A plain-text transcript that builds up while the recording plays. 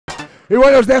Y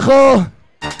bueno, os dejo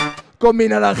con mi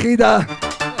naranjita.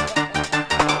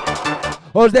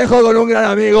 Os dejo con un gran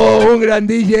amigo, un gran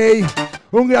DJ,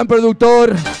 un gran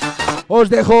productor. Os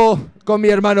dejo con mi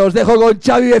hermano, os dejo con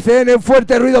XAVI BCN.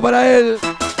 Fuerte ruido para él.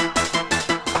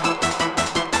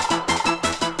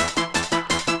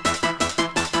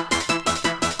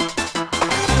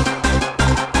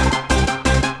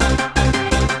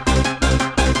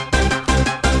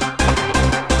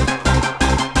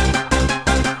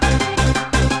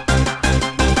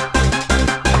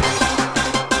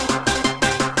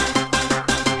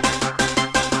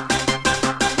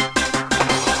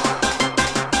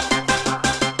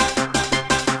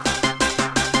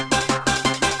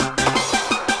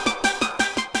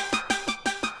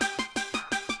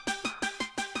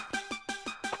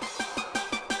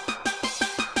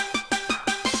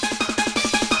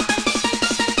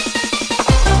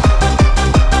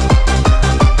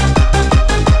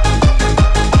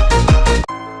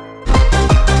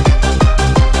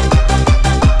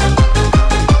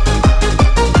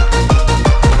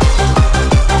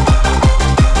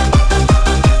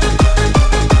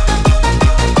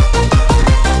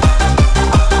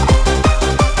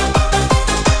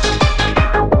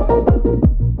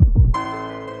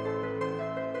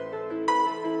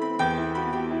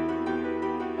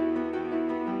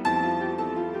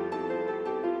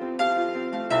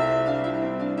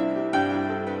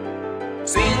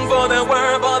 For the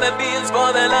world, for the beats,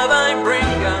 for the love I bring.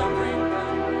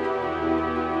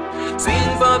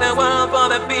 Sing for the world, for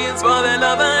the beats, for the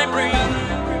love I bring.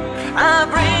 I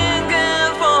bring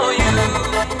it for you.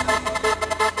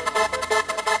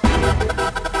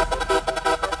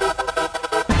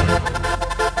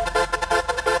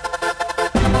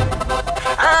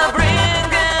 I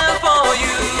bring it for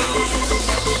you.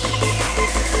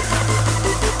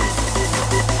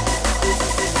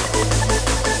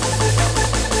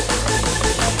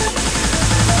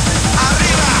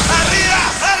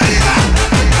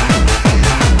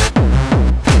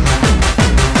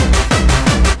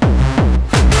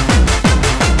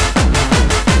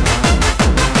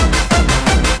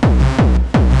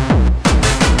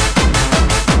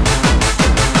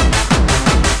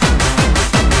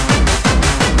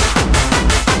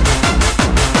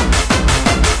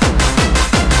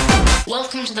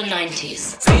 Welcome to the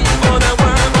 90s. Sing for the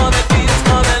world, for the beats,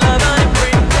 for the love I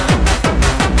bring.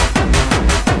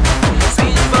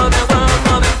 Sing for the world,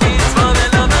 for the beats, for the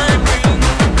love I bring.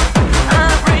 I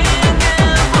bring it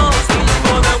for. Sing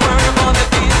for the world, for the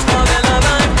beats, for the love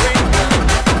I bring.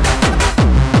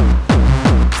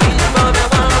 Sing for the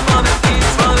world, for the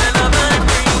beats, for the love I bring.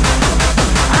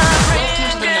 I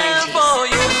bring it for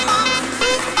you.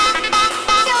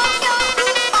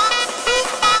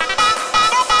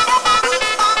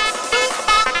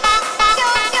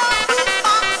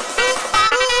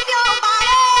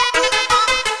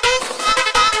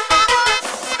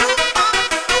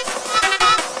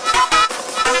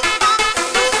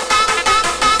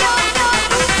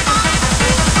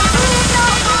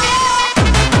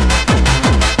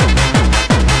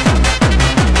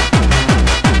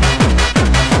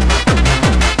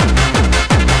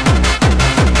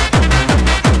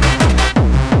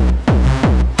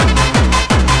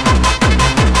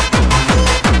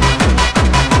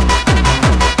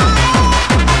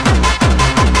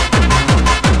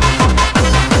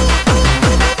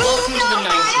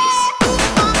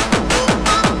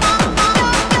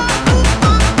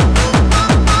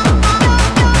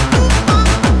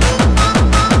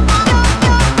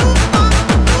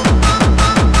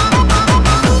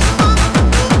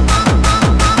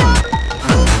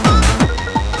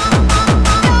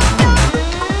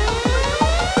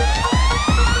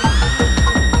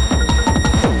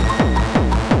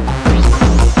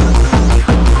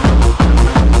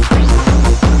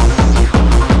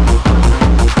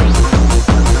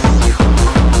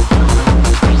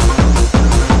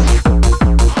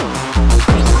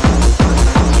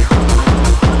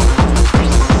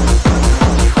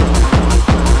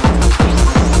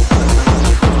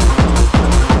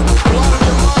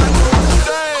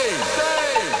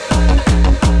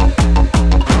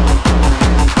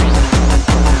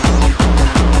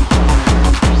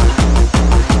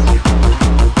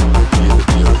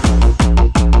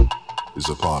 is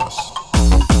upon us.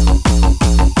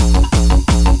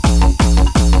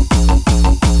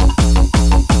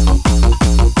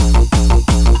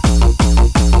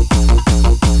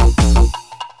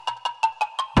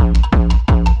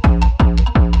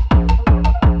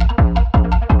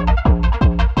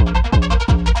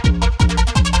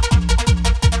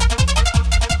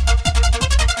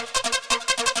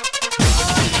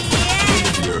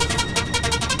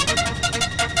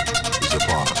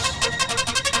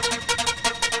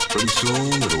 Pretty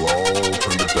soon it'll all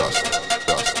turn to dust,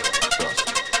 dust, dust.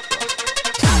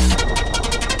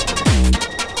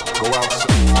 Go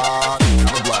outside,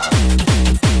 have a blast.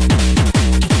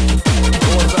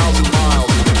 4,000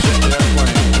 miles in a jet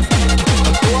airplane.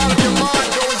 Go out of your mind,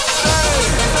 go insane.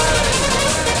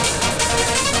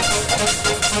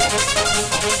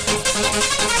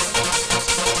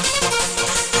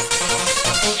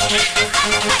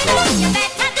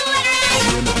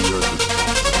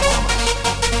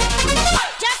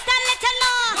 Just a little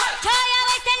more. Throw your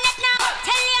waist in it now.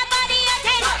 Tell your body you're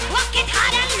dead. Walk it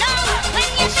hard and low. When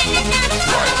you feel it now,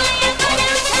 you go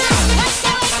downtown. Watch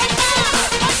your waist and go.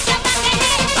 Watch your back and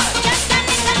head. Just a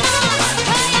little more.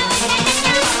 Throw your waist in it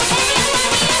now. Tell your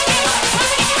body you're dead.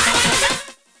 Walk it hard and low.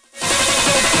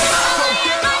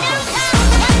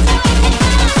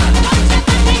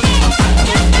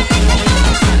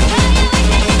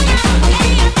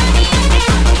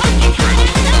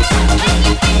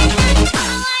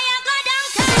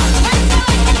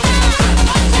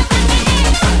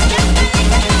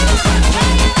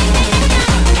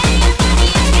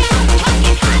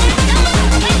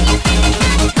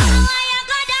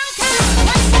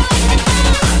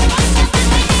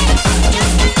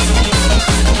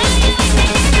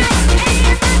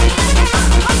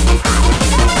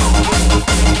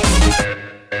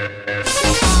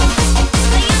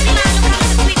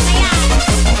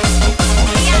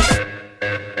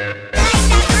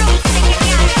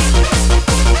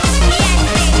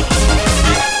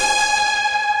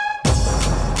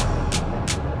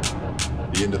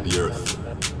 The end of the earth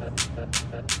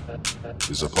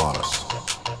is upon us.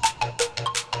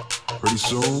 Pretty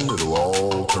soon it'll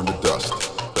all turn to dust,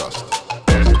 dust.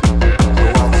 Go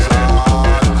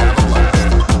outside and have a blast.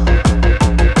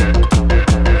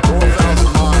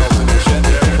 4,000 miles in a jet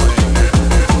airplane.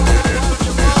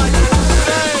 Your mind goes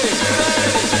insane. Pretty soon it'll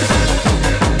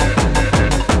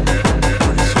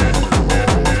all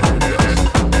turn to dust.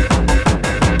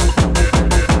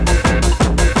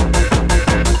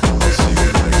 I'll see you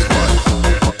in the next life.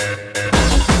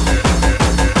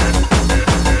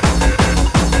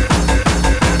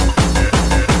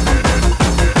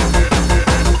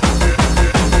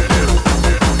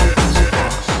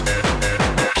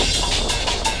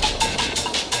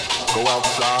 Go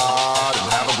outside and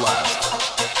have a blast.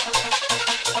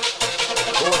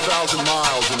 4,000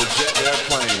 miles in a jet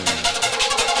airplane.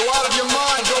 Go out of your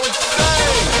mind, go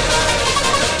insane.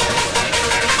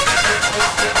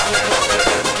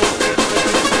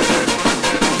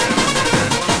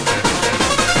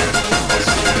 I'll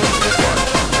see you in the next life.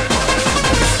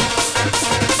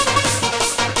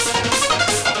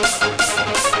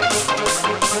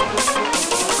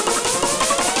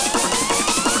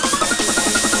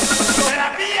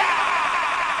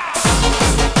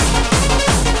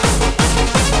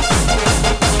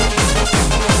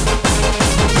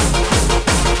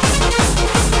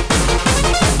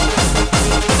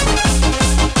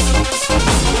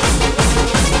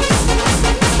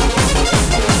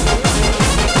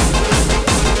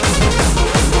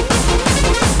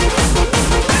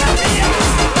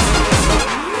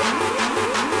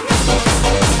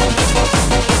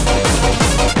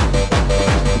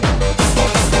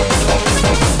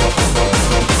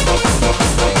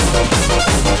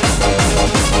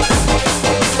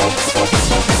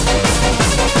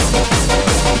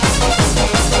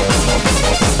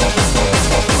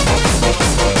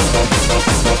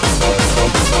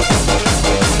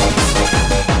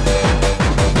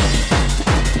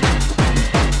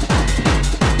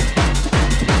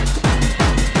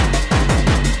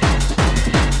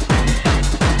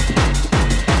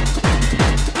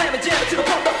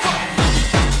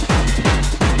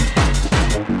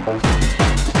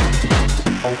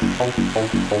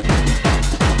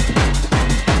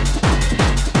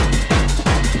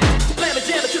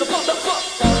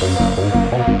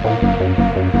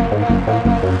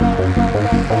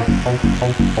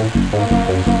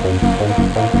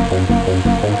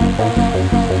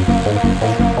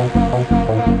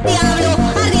 Diablo,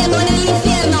 ardiendo en el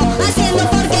infierno, haciendo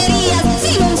porquerías,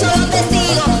 sin un solo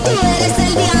testigo. Tú eres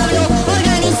el diablo,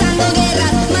 organizando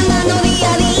guerras, mandando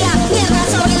día a día, guerra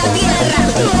sobre la tierra.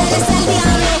 Tú eres el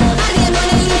diablo, ardiendo en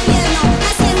el infierno.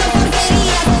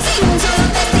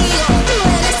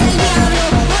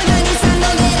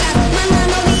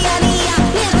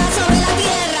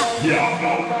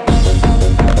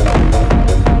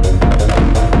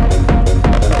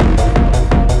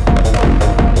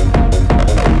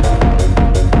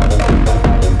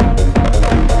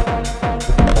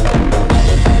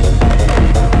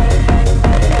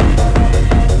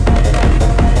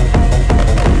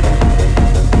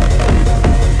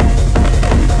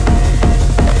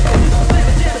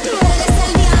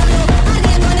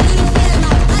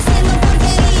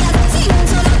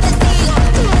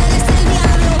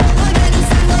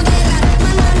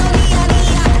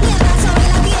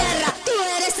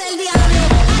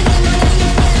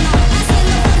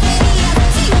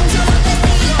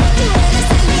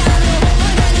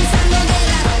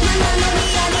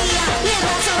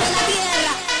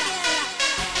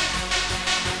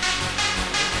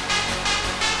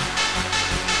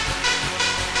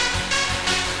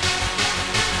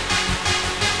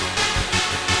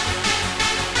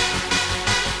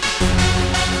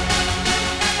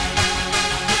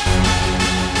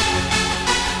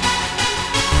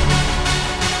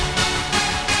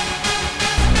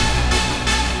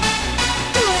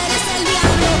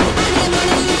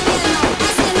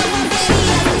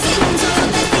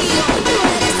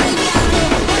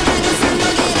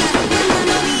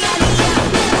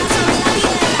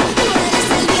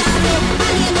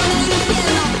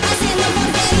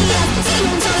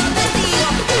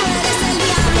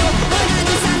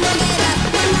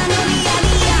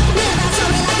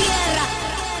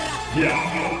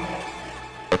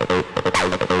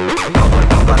 Todo el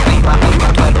mundo arriba, arriba,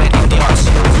 duerme en Dios.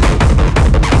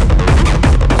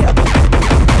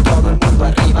 Todo el mundo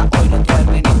arriba, hoy no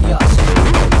duerme ni Dios.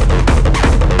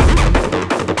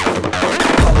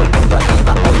 Todo el mundo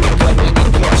arriba, hoy no duerme ni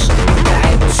Dios.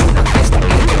 Traemos una fiesta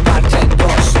que te parte en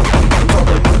dos.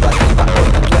 Todo el mundo arriba, hoy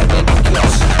no duerme ni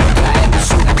Dios. Traemos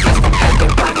una fiesta que te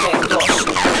parte en dos.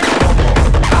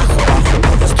 Bajo,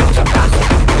 bajo, nuestro trabajo.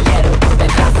 Quiero un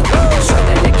pedazo,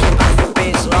 suena el equipazo.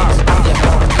 Business, de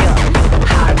amor, yeah.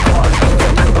 Hardcore,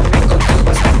 frenándome contigo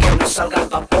hasta que no salga el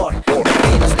vapor.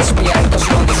 Vecinos despiertos,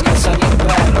 no descansa ni un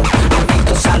perro.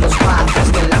 Adictos a los padres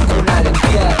de la cuna del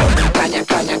entierro. Caña,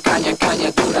 caña, caña,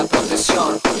 caña, dura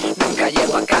procesión. Nunca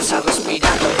llego a casa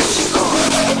respirando el chingón.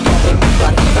 Todo el mundo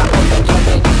arriba, hoy no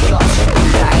duerme ni Dios.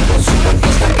 Traemos una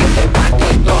fiesta que te parte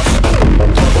en dos.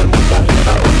 Todo el mundo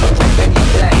arriba, hoy no duerme ni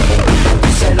play.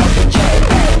 Díselo DJ,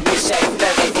 we say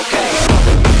very okay. Todo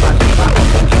el mundo arriba, hoy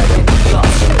no duerme ni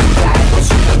Dios. Traemos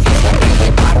una fiesta que te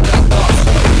parte en dos.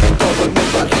 Todo el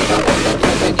mundo arriba, hoy no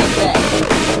duerme ni play.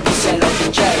 Díselo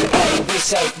DJ, we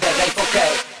say very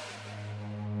okay.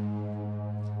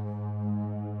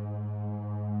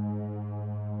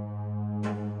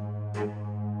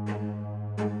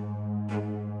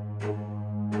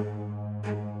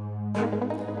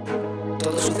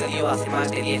 Todo sucedió hace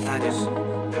más de 10 años.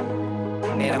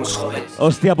 Éramos jóvenes.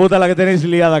 Hostia puta la que tenéis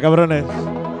liada, cabrones.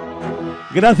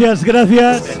 Gracias,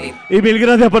 gracias. Y mil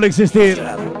gracias por existir.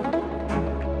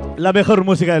 La mejor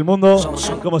música del mundo,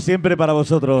 como siempre para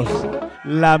vosotros.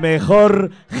 La mejor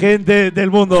gente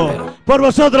del mundo. Por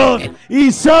vosotros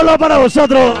y solo para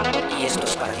vosotros. Y esto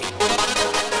es para ti.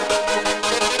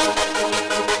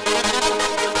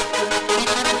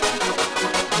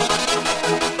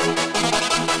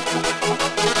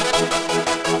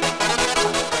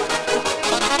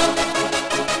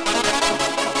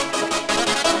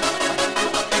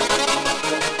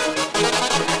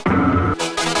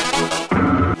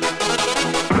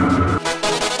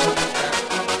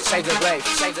 Save the rave,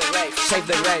 save the rave, save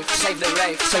the rave, save the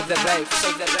rave, save the rave, save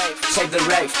the rave, save the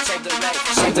rave, save the rave,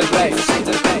 save the rave, save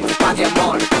the rave, paz de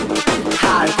amor,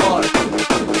 hardcore,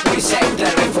 we save the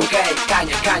rave, okay,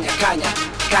 caña, caña, caña,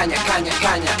 caña, caña,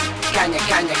 caña, caña,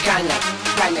 caña, caña,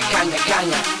 caña, caña,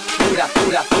 caña, pura,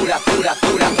 pura, pura, pura,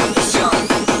 pura profesión,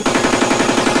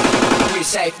 we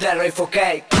save the rave,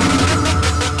 okay.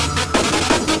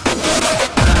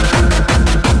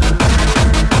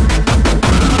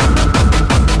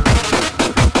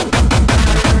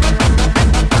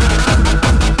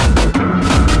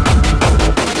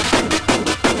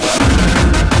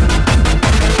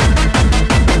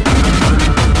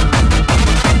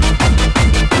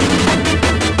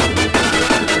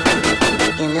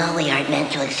 You know we aren't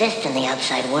meant to exist in the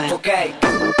outside world. Okay.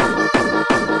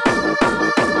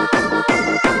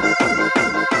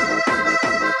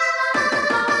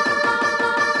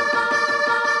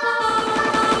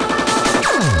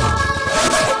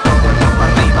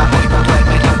 Arriba, arriba,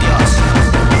 duerme en Dios.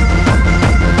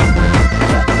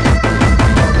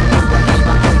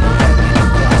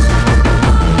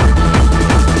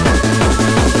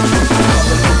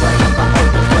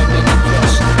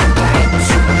 Traemos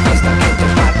una fiesta que te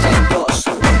parte en dos.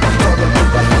 Todo el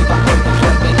mundo arriba, hoy no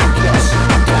duerme ni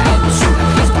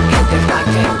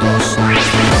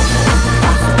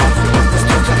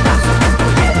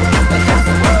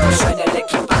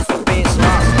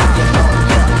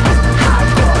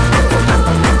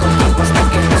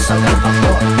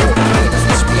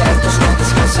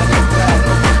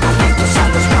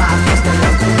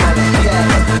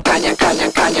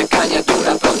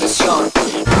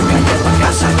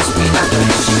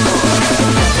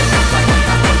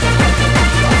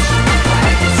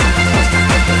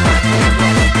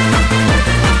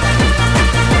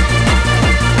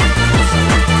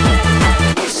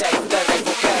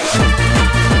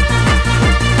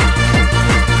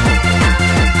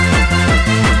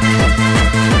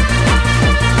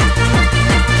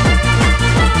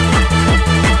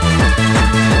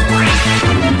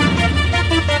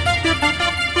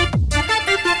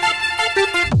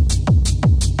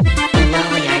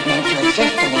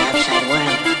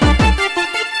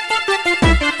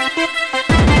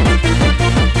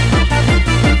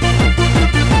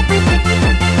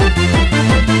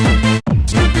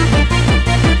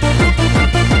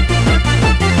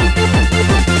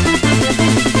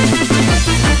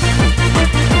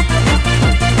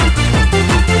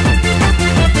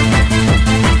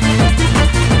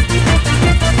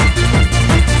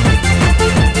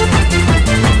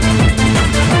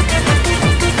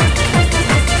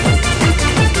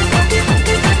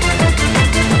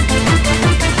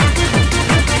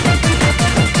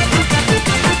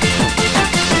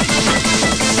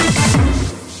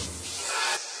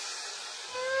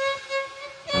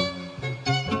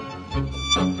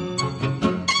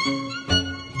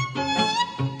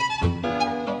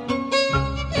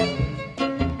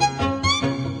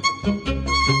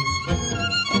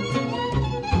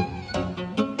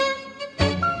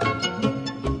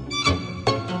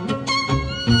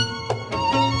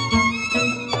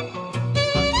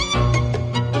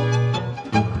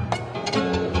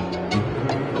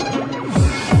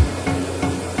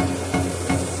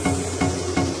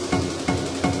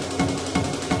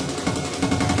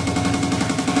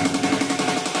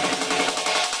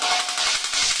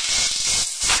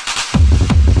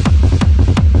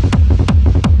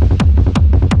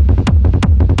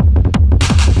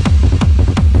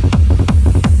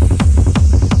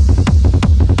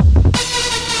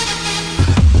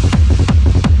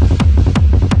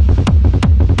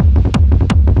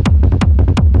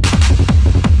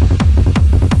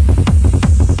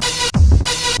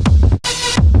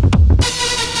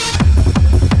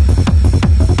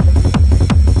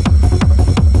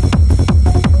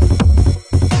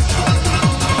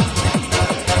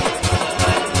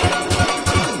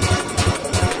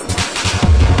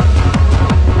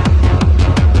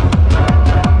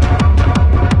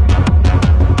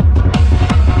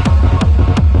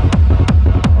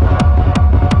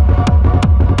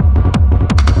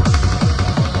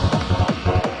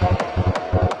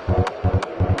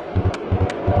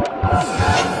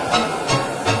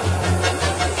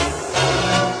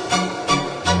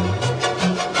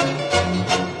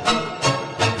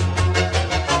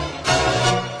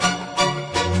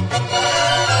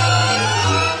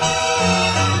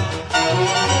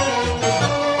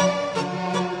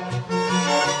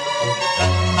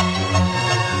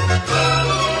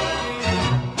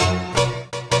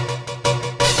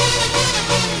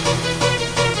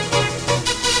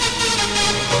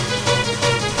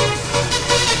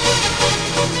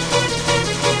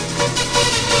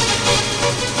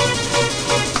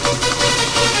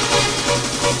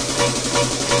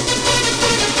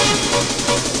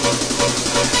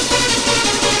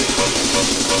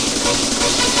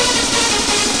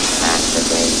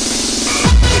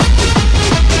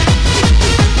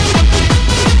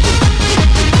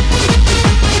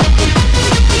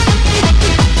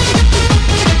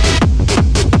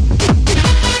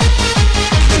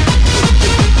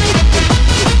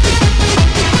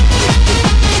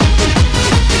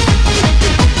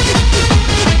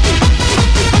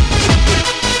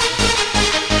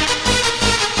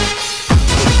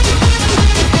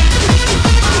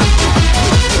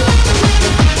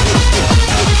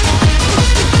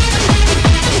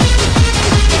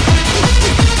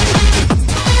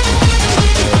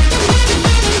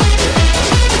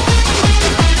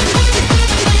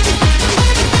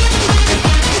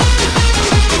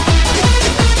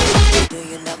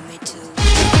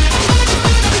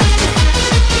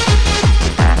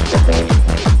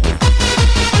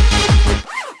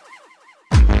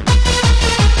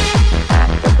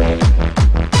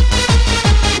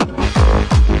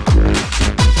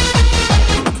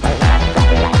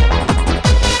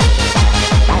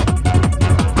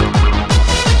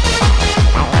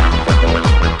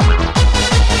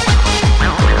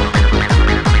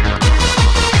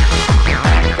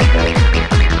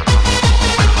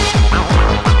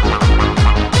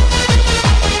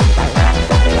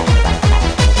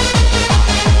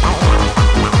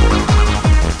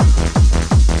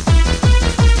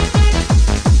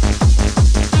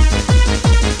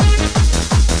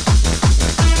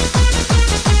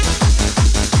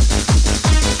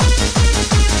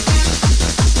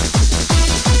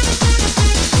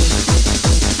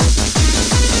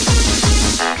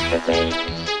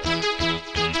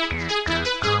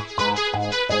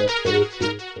Do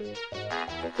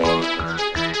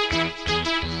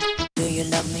you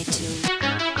love me too?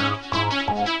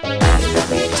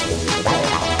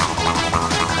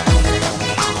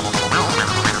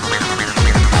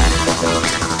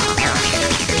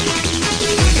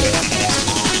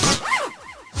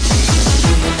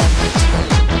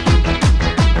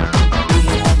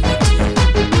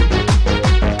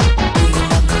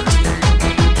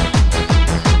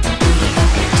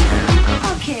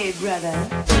 Okay, brother.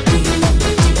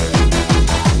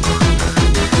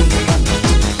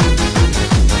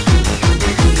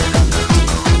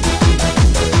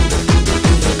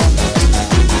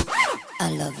 I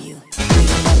love you.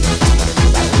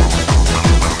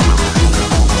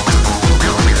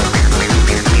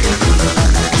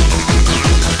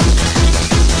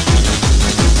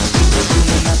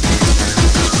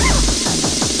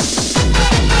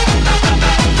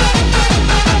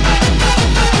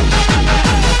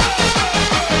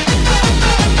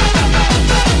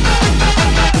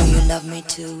 Do you love me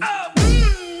too?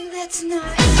 That's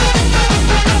nice.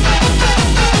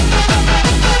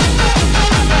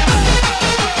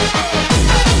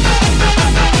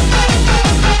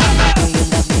 Do you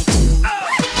love me too?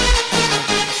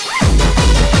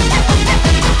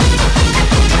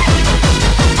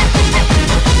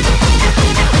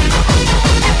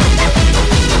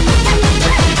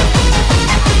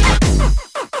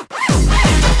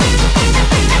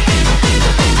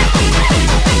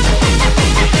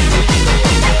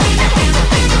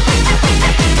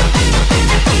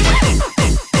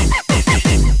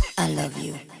 I love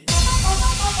you.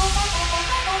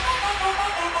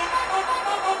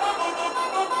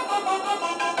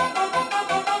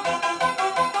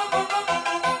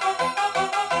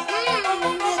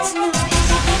 That's nice.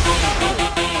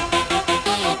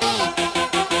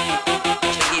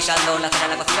 Estoy guisando la cena en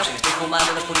la cocina, si me estoy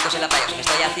fumando unos puritos en la playa, si me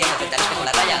estoy haciendo frente al espejo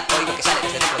la raya, oigo que sale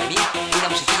desde dentro de mí una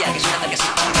musiquilla que suena tal que así.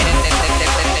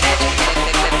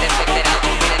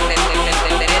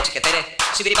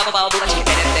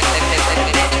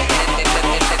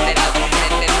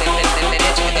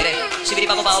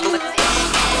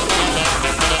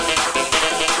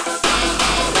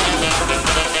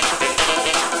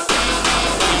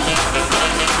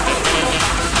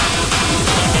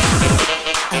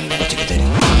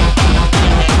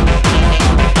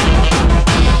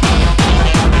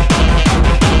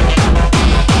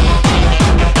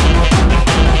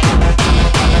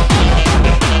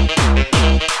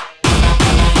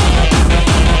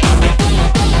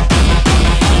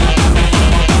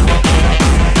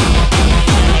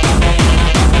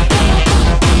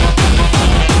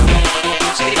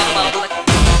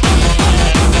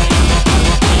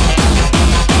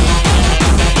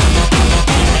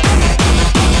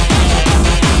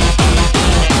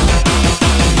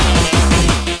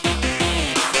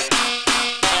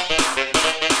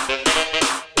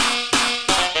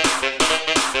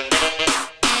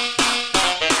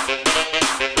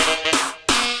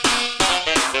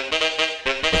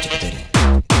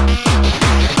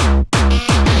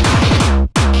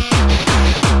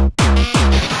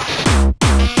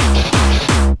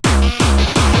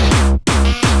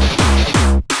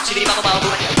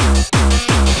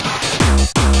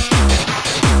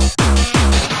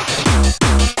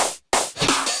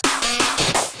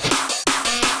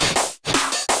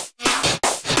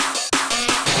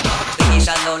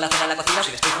 La cena en la cocina, si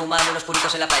me estoy fumando unos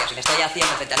puritos en la playa, si me estoy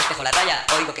haciendo frente al espejo la raya,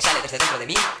 oigo que sale desde dentro de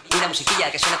mí una musiquilla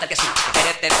que suena tal que así.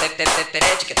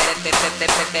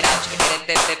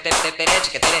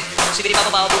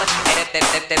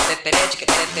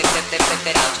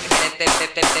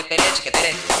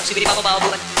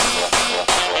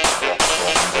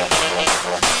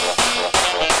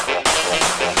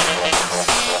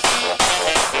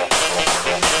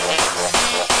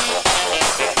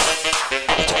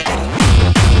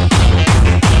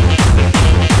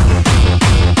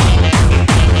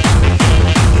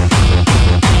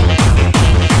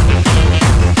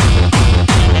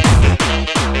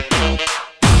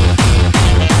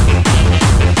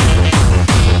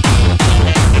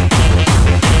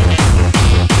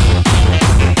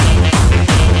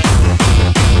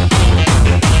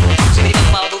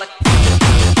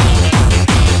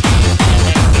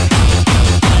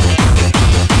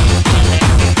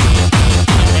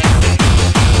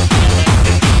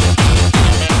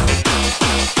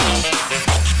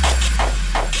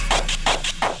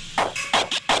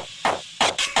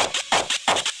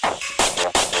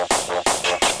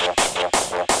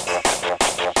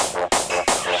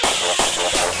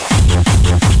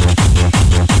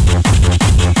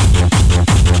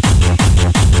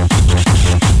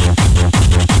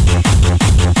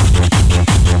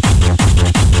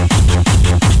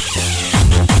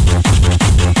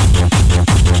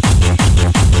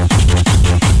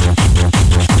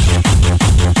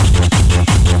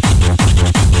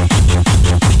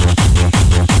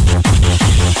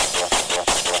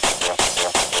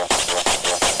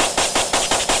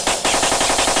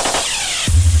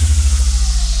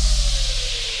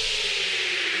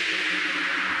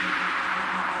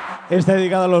 Está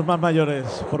dedicado a los más mayores,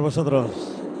 por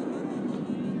vosotros.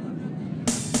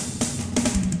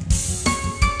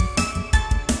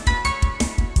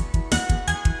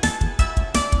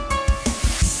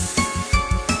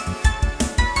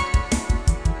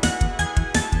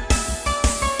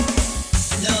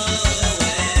 None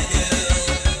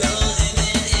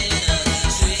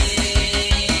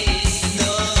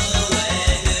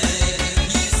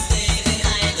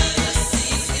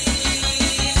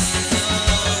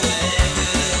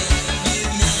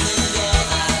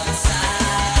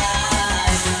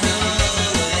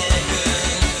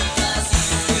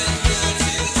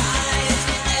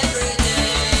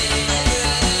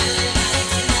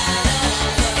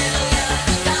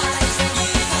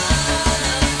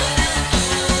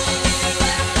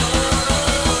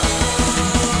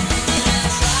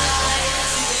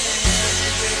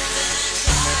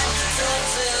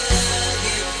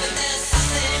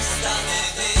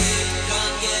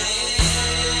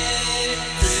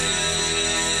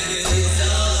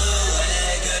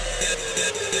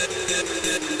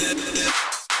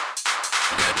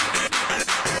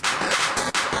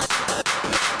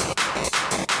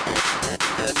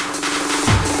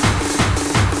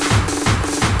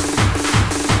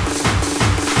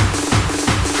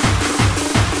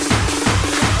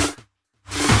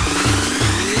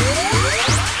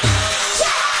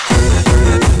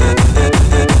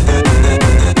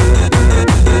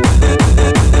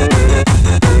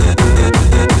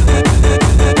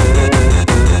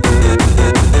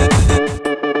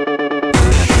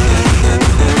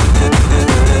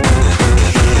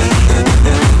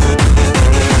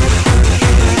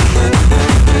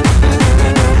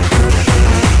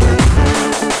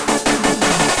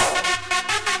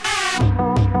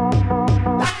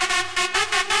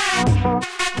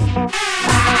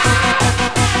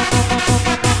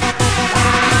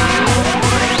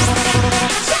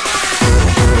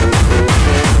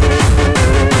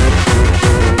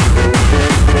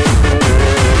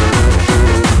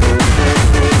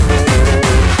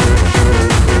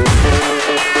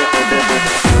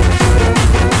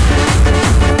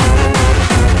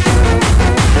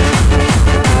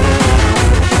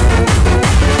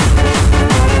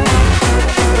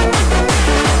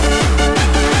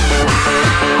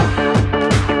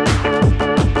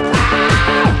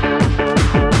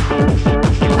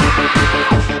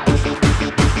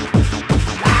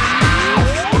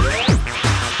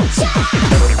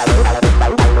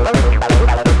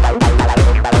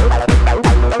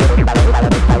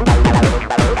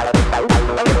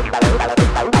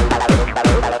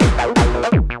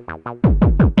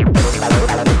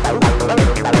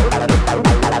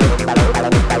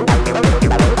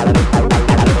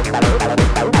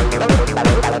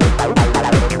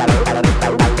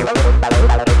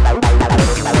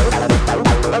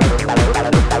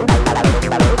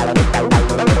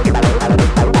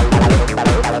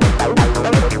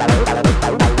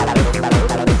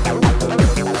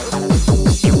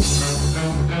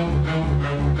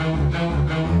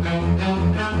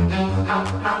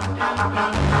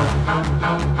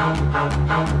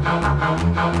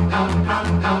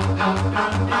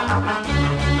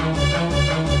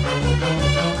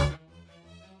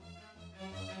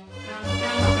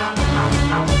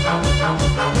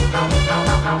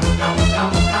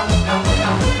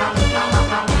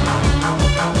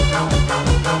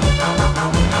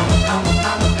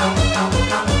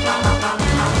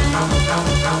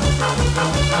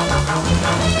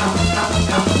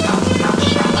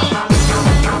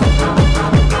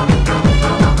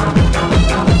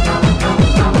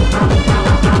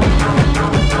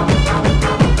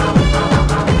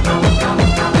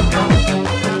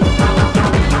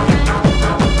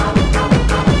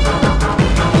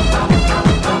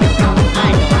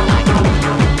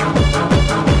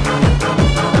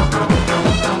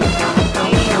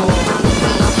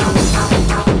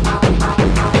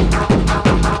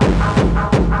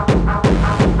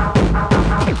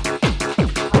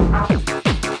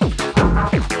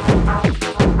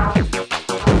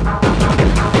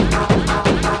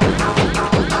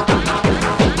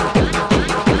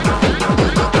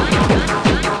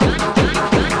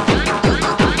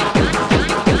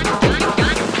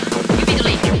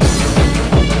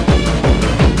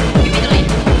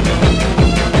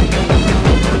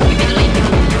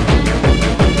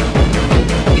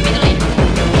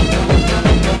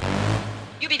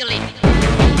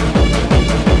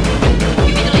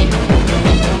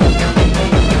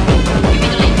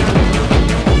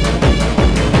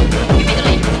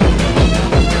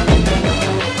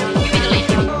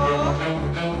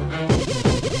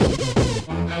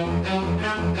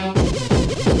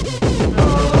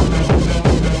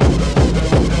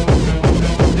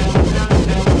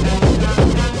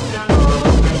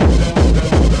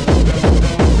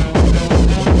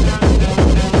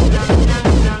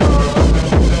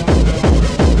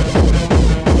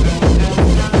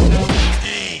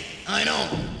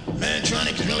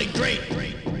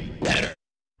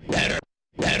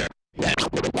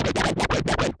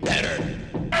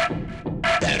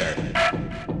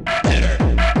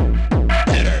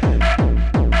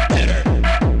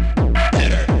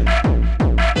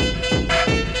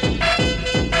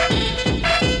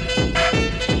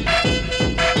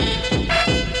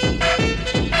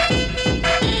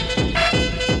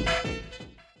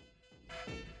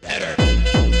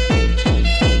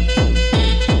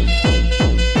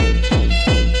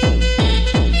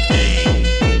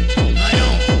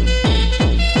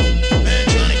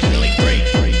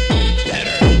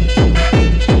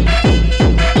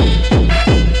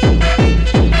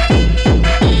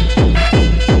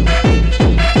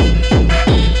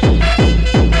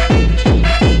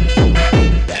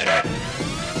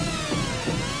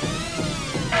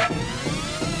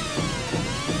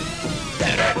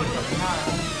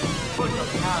 ¡El punto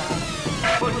final!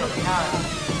 ¡El punto final!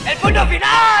 ¡El punto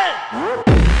final!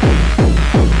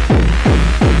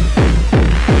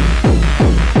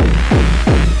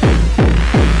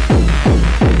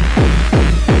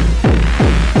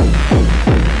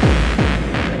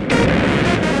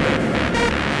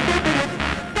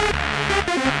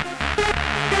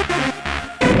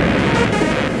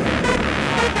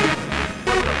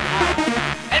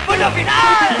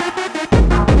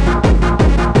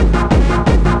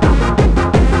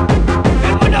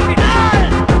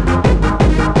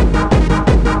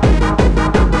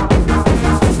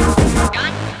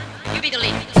 John, you be the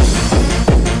lead.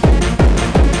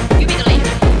 You be the lead.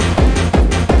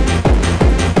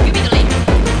 You be the lead.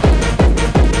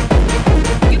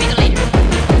 You be the lead.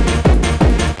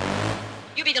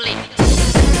 You be the lead.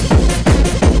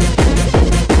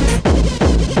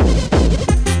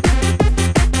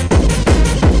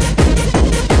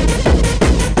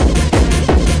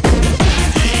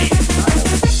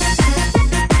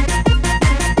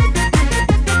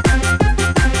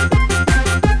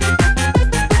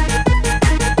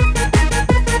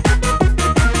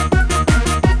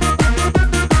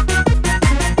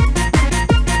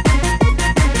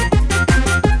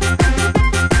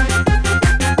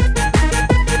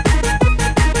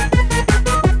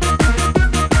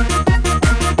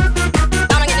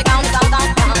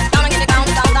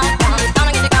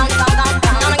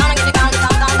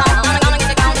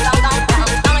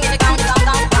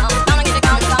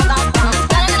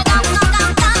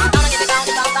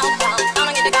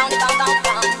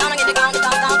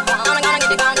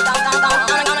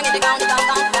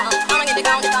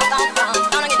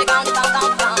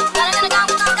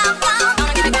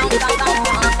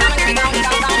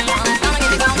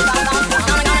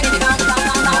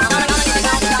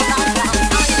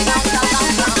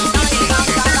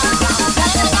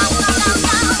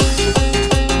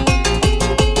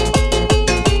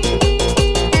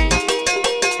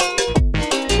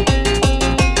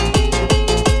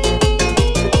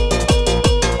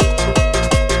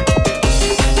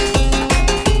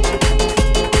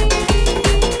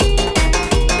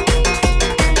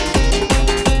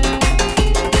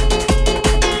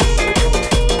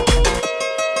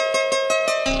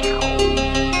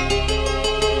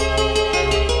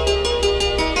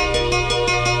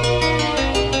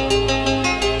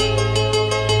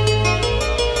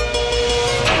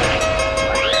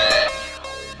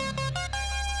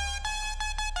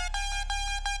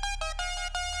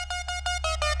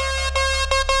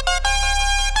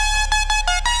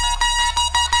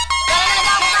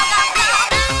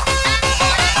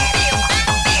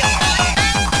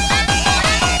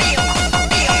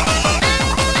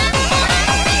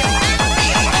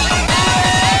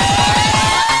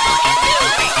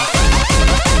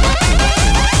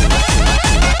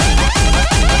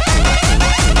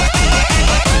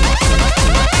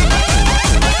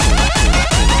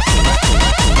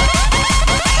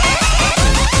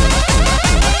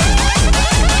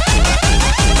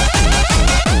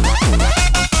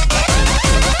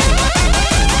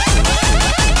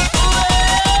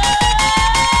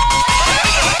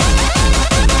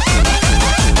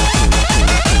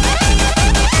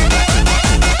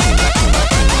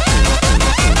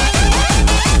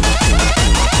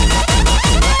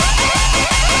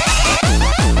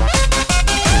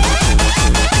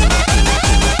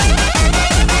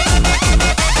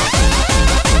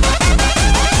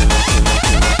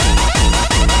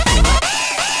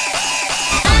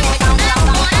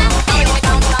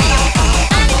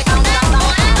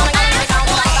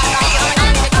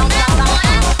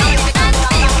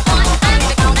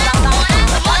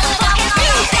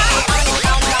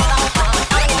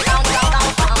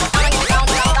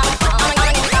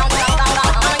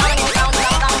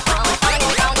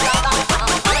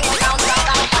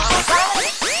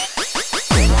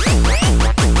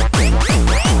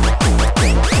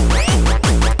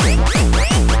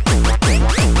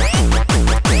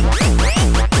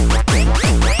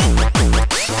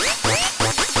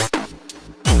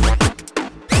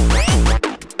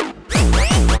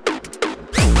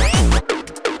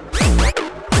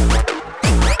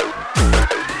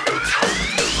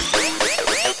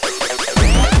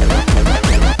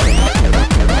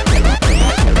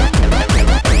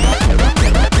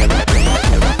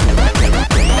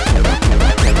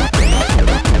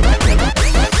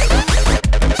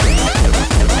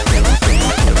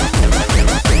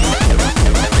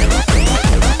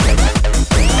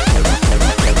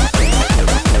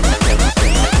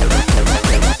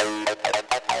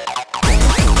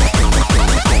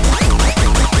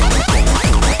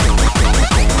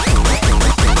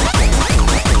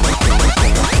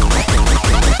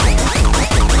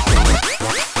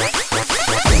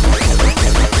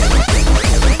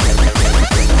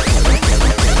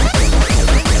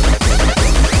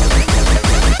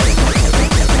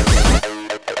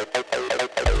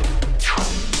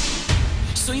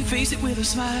 face it with a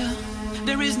smile.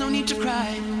 There is no need to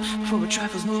cry for a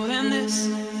trifle's more than this.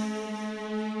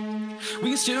 We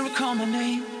can still recall my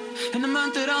name and the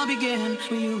month that all began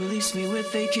when you released me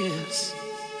with a kiss.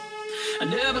 I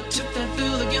never took that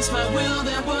bill against my will.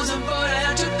 That was a void I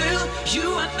had to fill.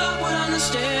 You I thought would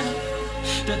understand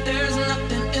that there's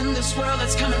nothing in this world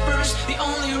that's coming first. The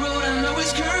only road I know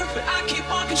is curved, but I keep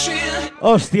walking straight ahead.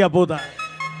 Hostia puta.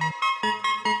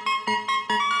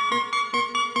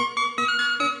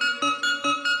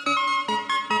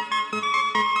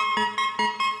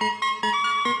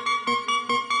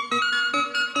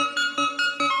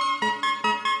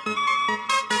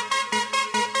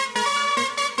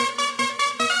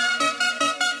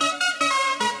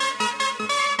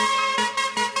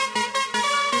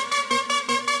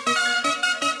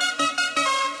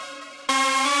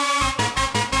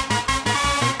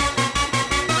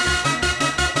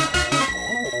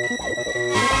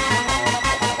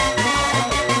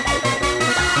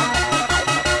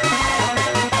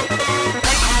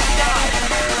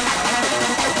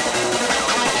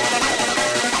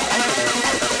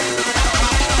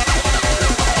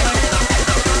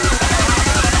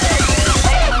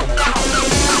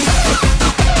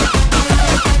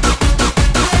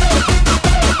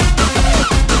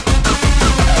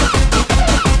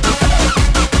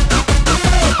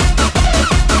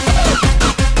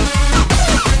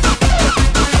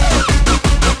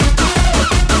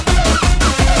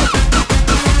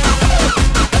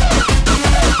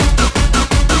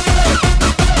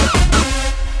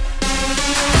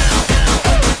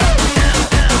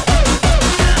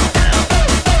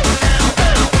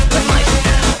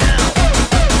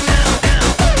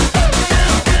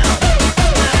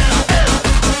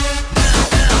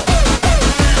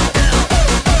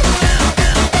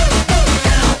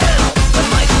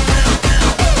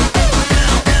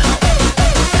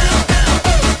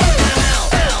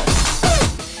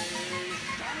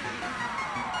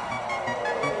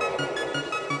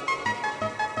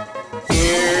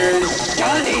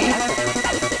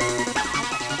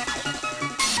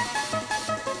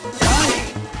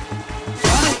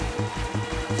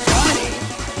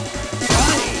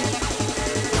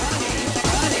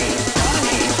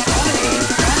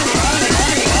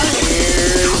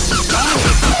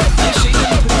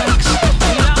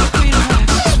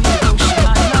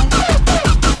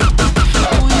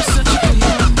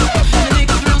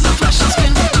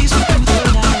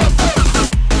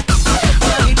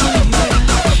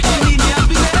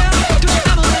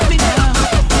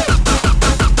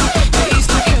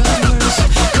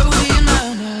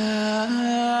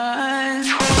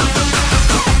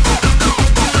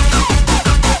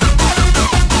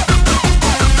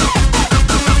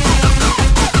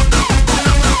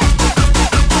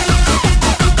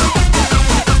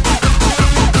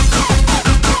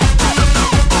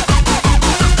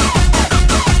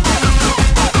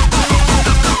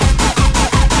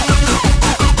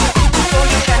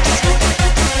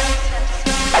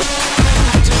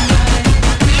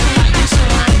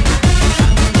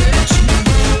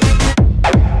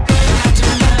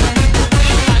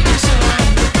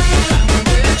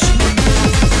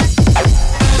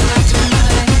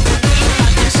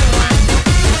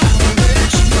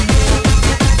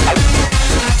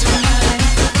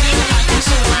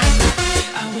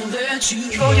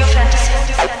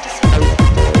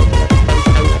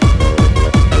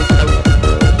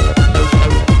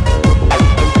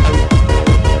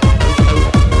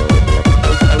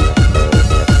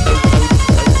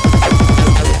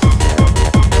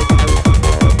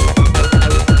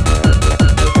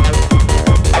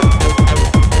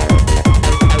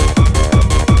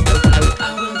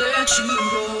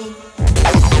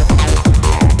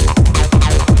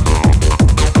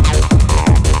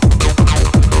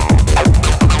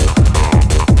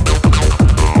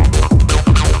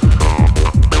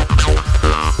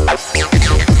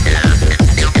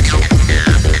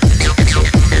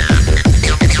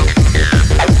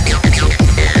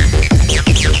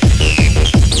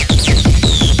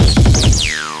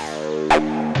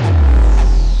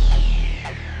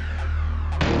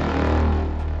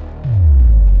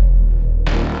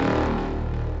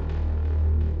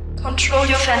 Control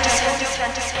your fantasy.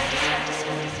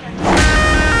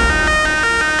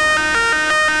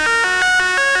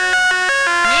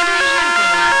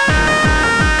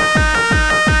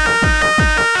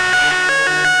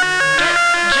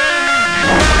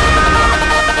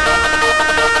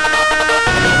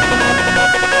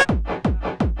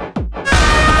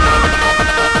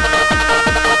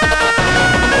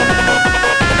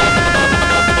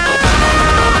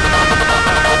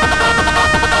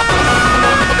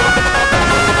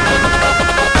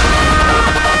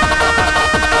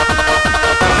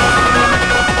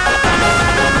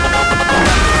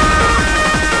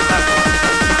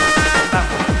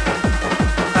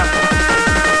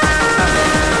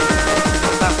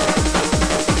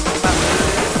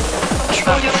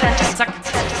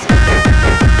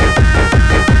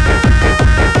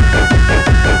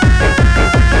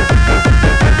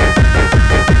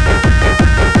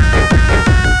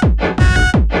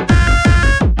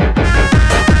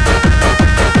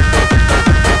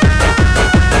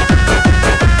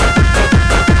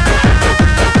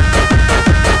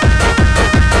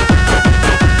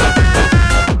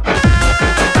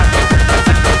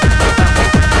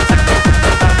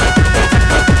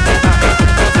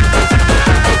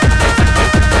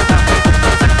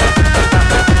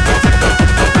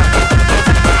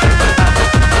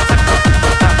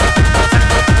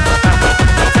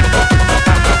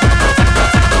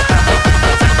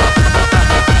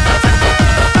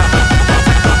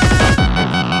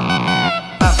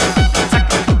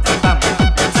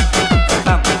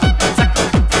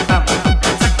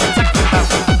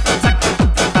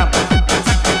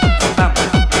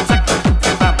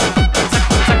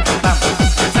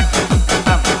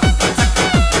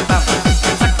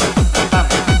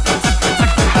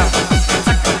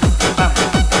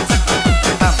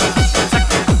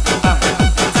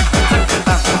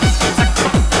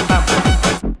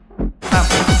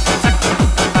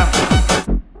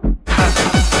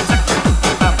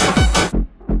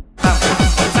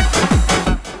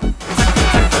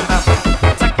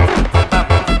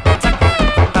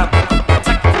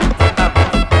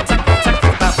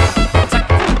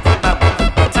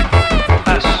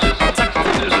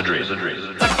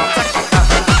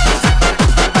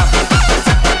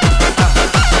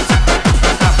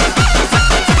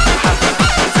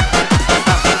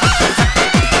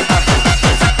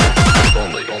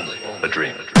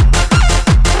 dream.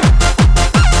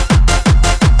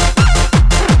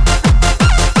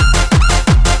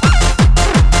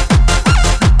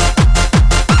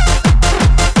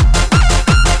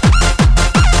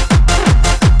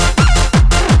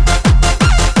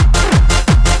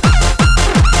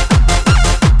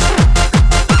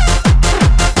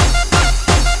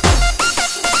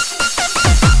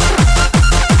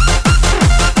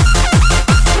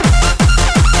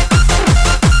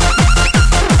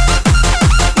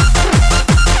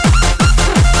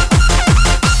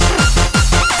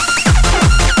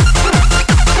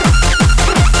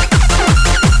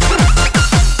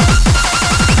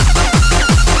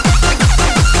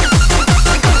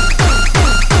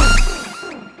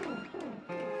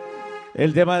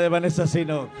 El tema de Vanessa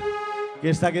Sino, que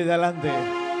está aquí delante.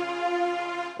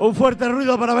 Un fuerte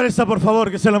ruido para Vanessa, por favor,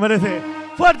 que se lo merece.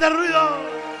 ¡Fuerte ruido!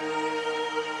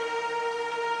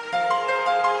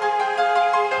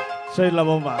 Sois la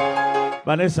bomba.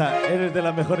 Vanessa, eres de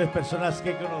las mejores personas que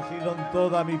he conocido en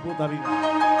toda mi puta vida.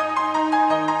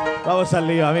 Vamos al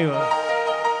lío, amigos.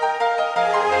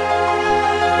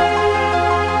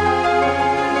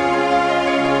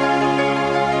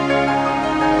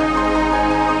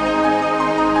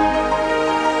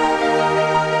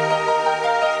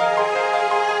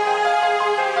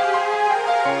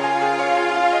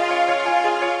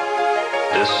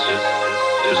 This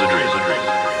is a dream.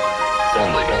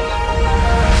 Only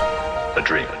a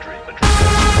dream.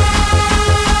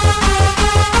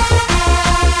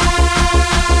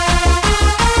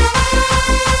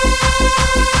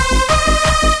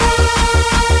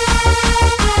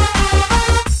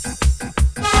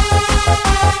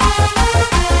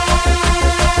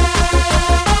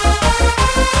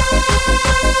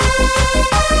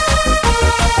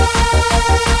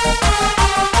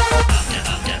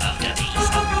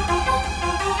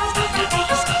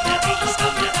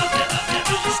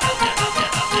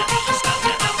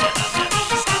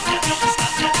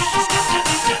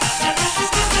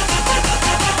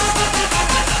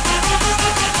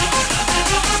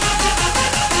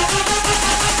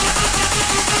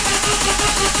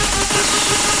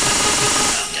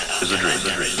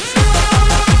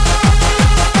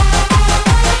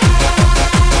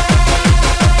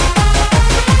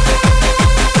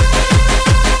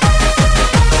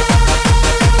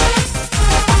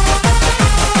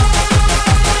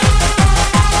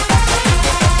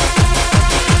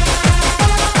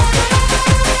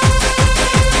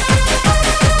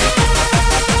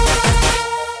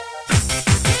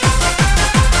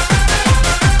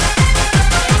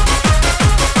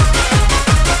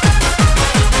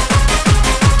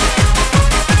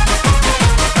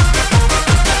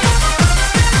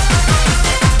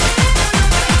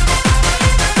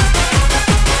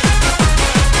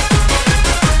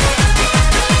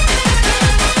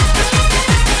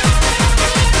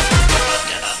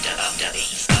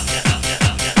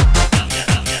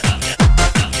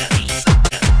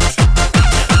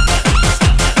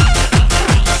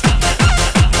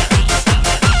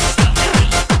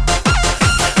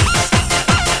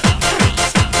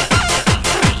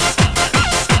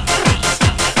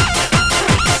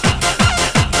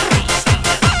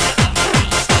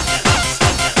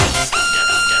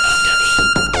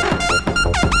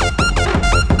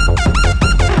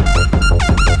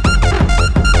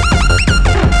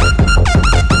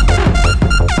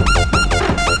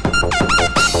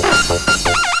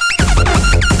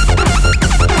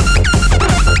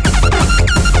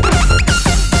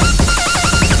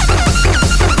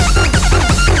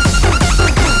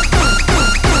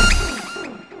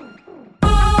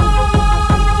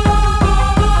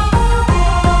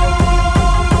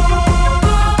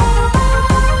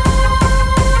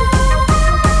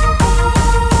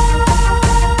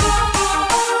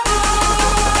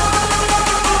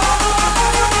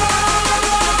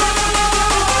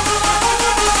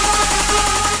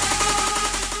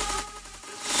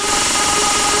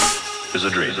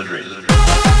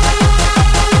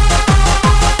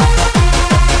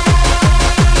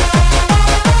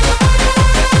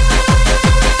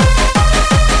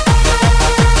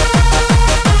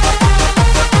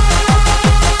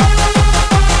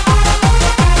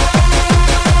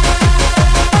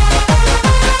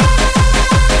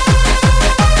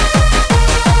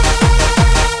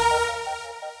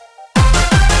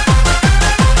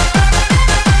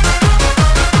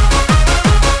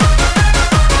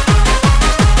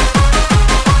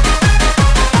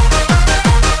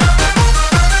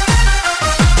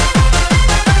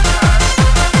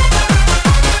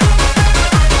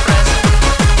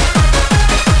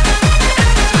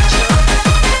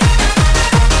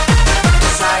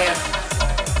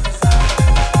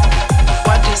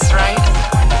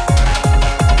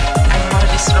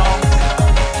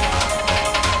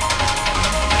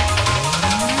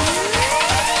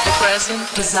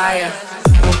 desire.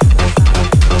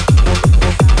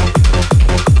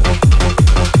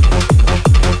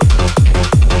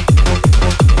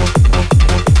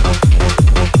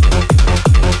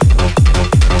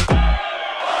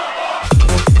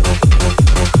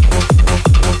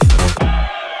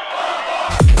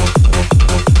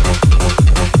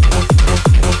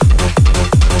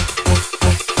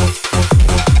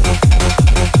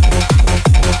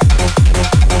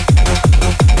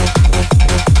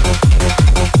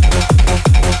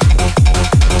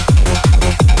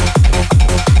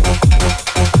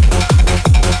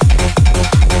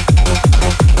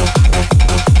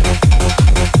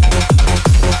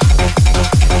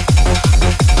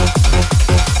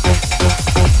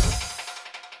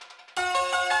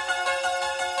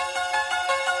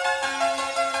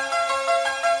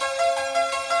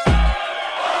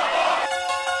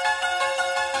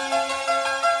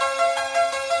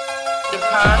 The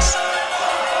past,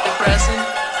 the present,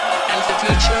 and the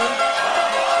future.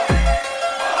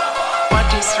 What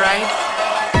is right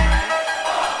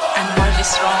and what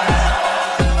is wrong.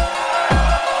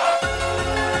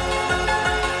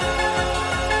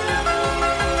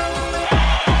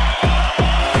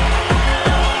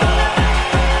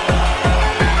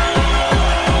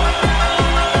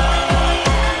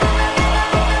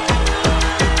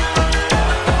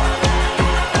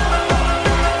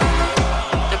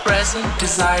 Present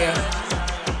desire.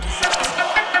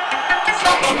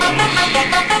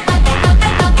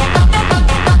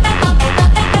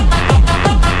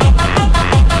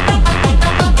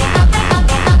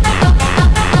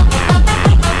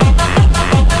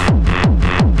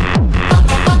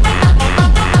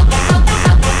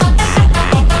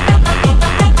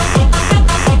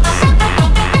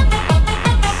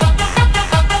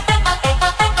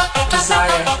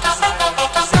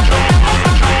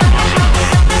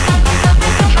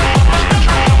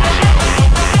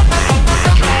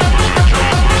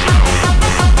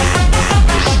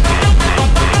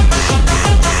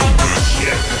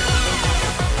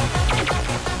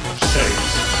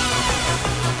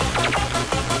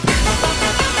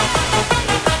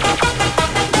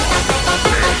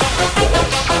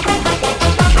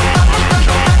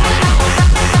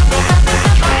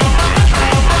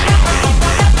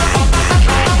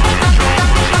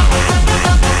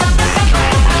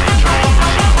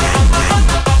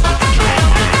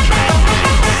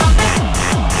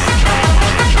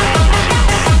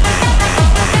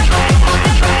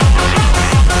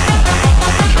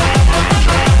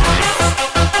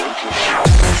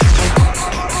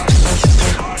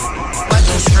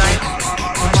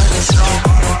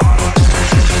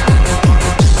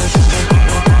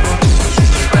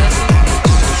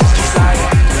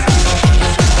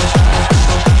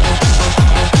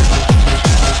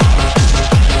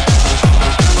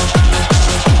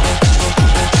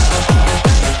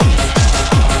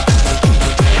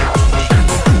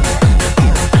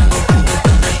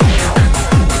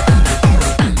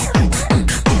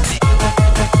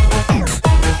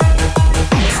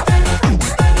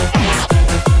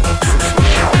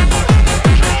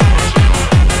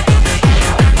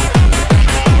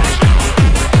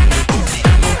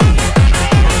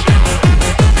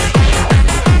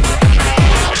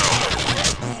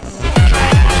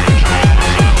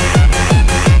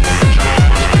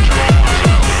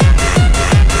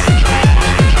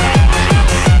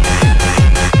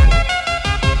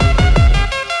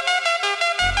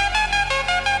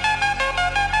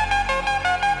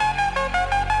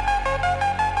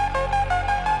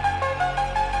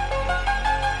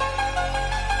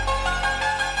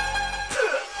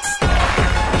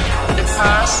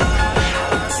 Past, the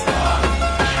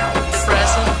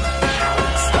present,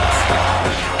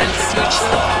 and the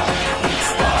future.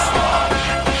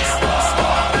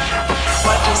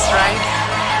 What is right?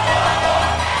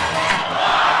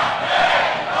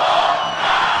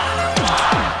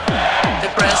 The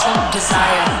present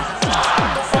desire.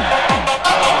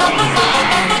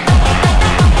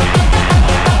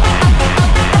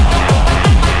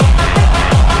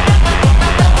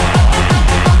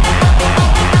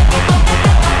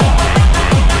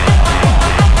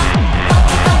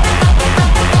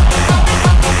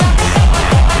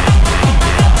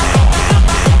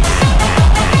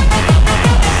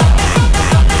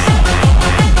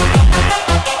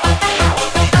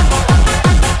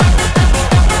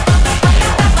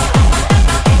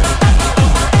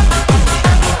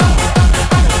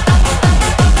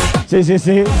 Sí, sí,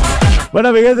 sí. Bueno,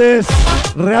 amiguetes,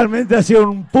 realmente ha sido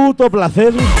un puto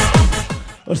placer.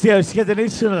 Hostia, es que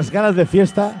tenéis unas ganas de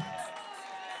fiesta.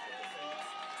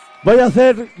 Voy a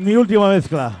hacer mi última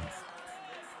mezcla.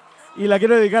 Y la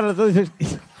quiero dedicar a todos.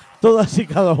 todas y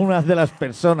cada una de las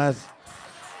personas.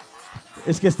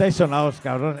 Es que estáis sonados,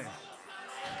 cabrones.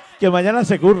 Que mañana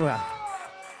se curra.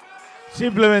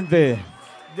 Simplemente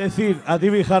decir a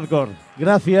TV Hardcore,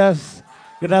 gracias,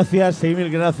 gracias y mil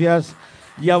gracias.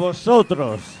 Y a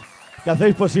vosotros, que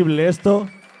hacéis posible esto,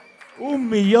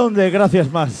 1.000.000 de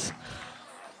gracias más.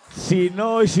 Si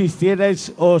no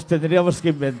existierais, os tendríamos que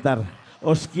inventar.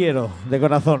 Os quiero, de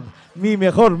corazón. Mi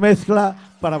mejor mezcla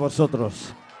para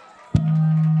vosotros.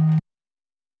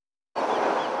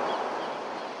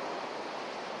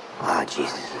 Ah,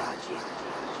 Jesus.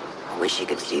 I wish you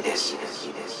could see this.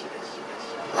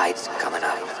 Lights coming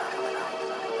up.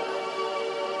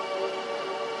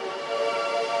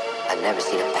 I've never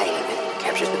seen a painting that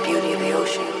captures the beauty of the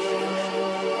ocean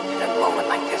in a moment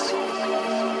like this.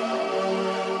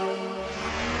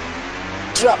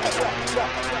 Drop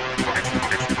it.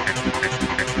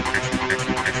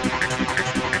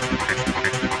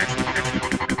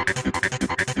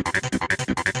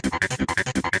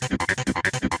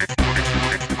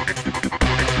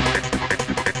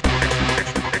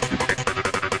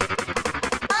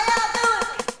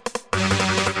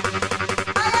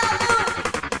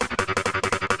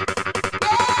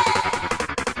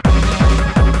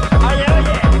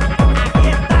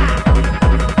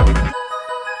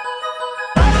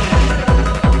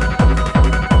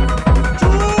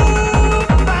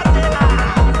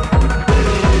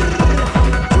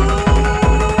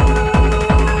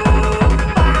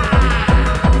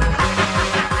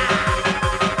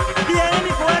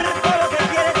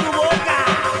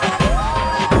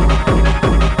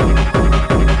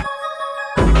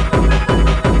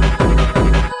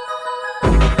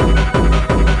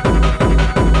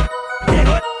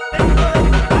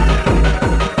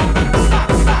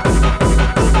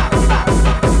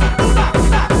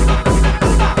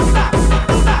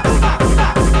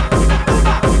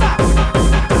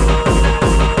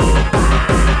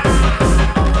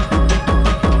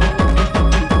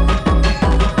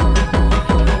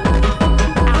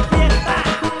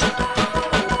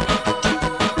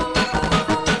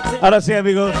 Ahora sí,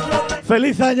 amigos,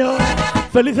 feliz año,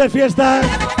 felices fiestas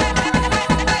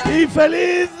y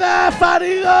feliz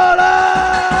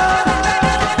Farigola.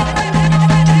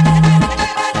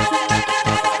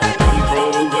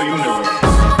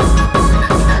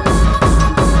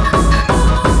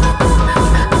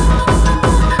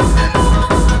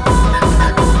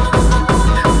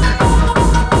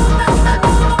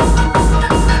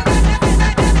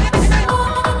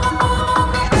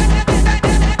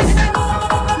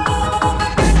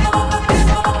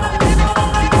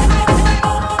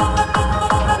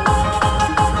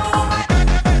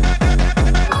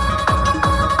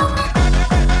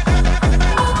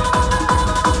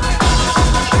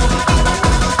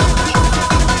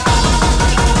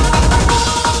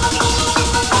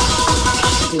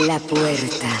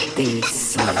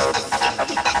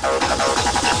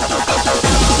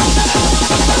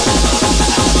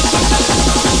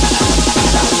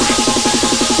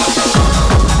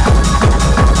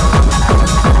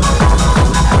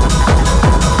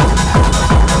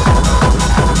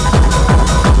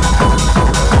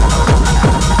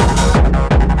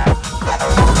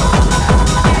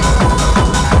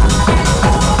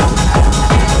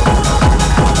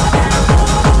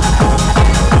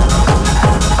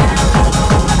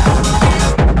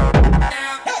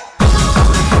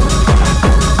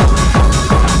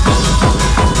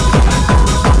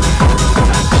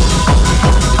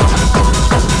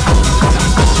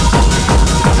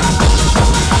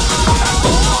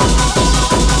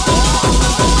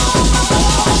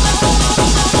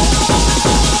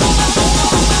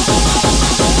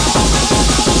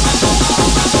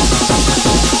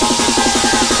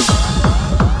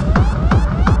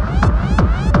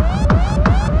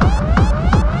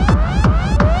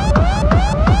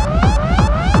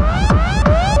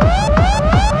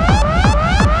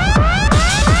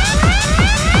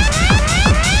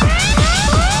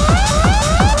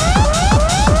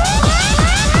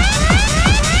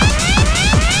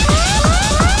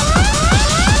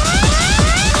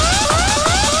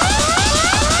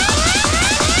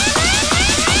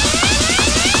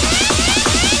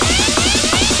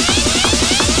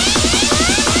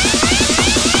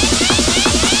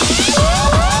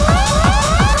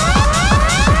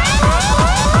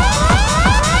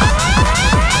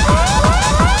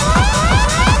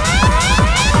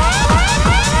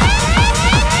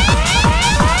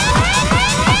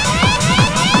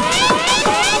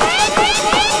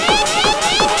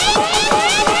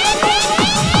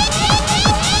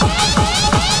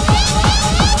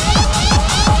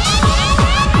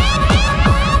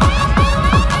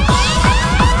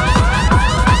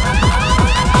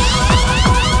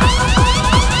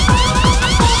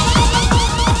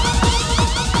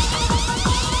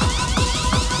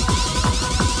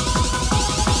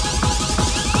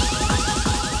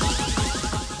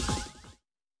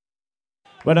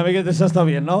 Bueno, amiguetes, ha estado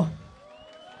bien, ¿no?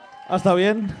 ¿Ha estado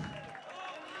bien?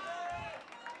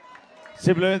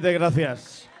 Simplemente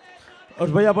gracias.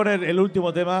 Os voy a poner el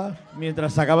último tema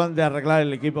mientras acaban de arreglar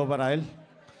el equipo para él.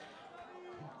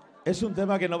 Es un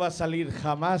tema que no va a salir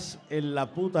jamás en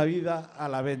la puta vida a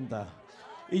la venta.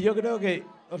 Y yo creo que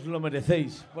os lo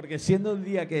merecéis, porque siendo el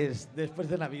día que es después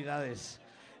de Navidades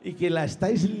y que la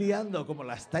estáis liando como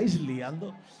la estáis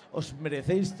liando, os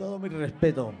merecéis todo mi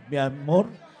respeto, mi amor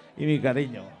y mi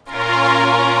cariño.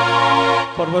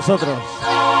 Por vosotros.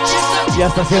 Y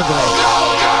hasta siempre.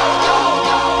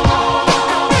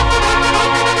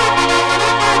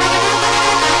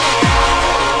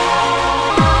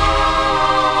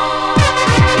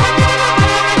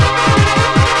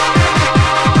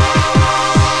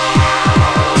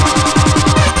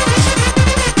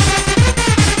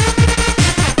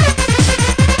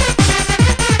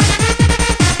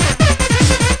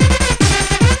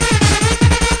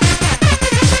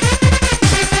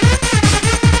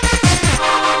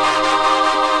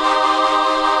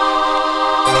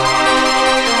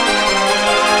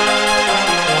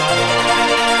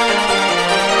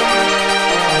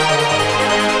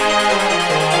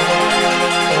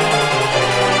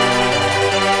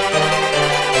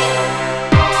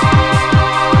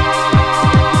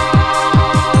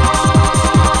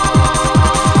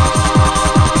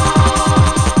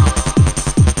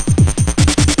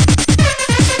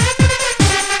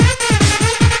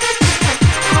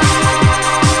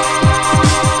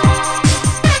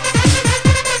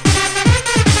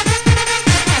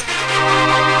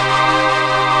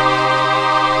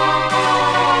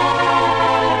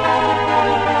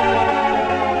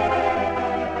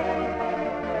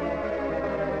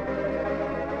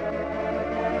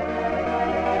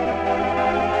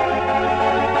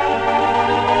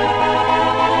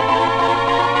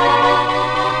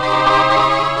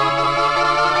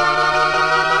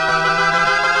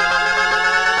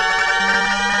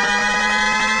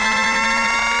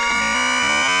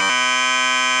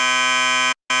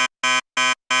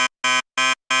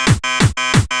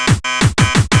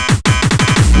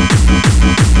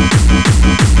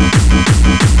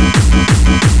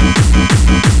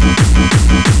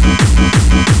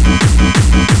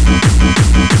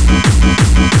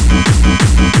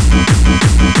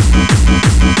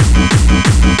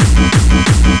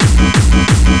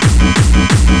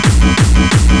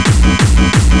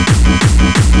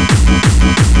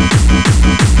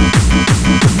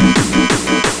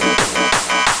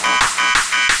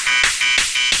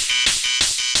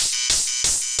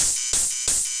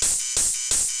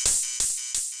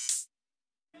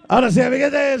 Ahora sí,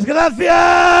 amiguetes,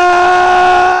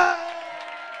 ¡gracias!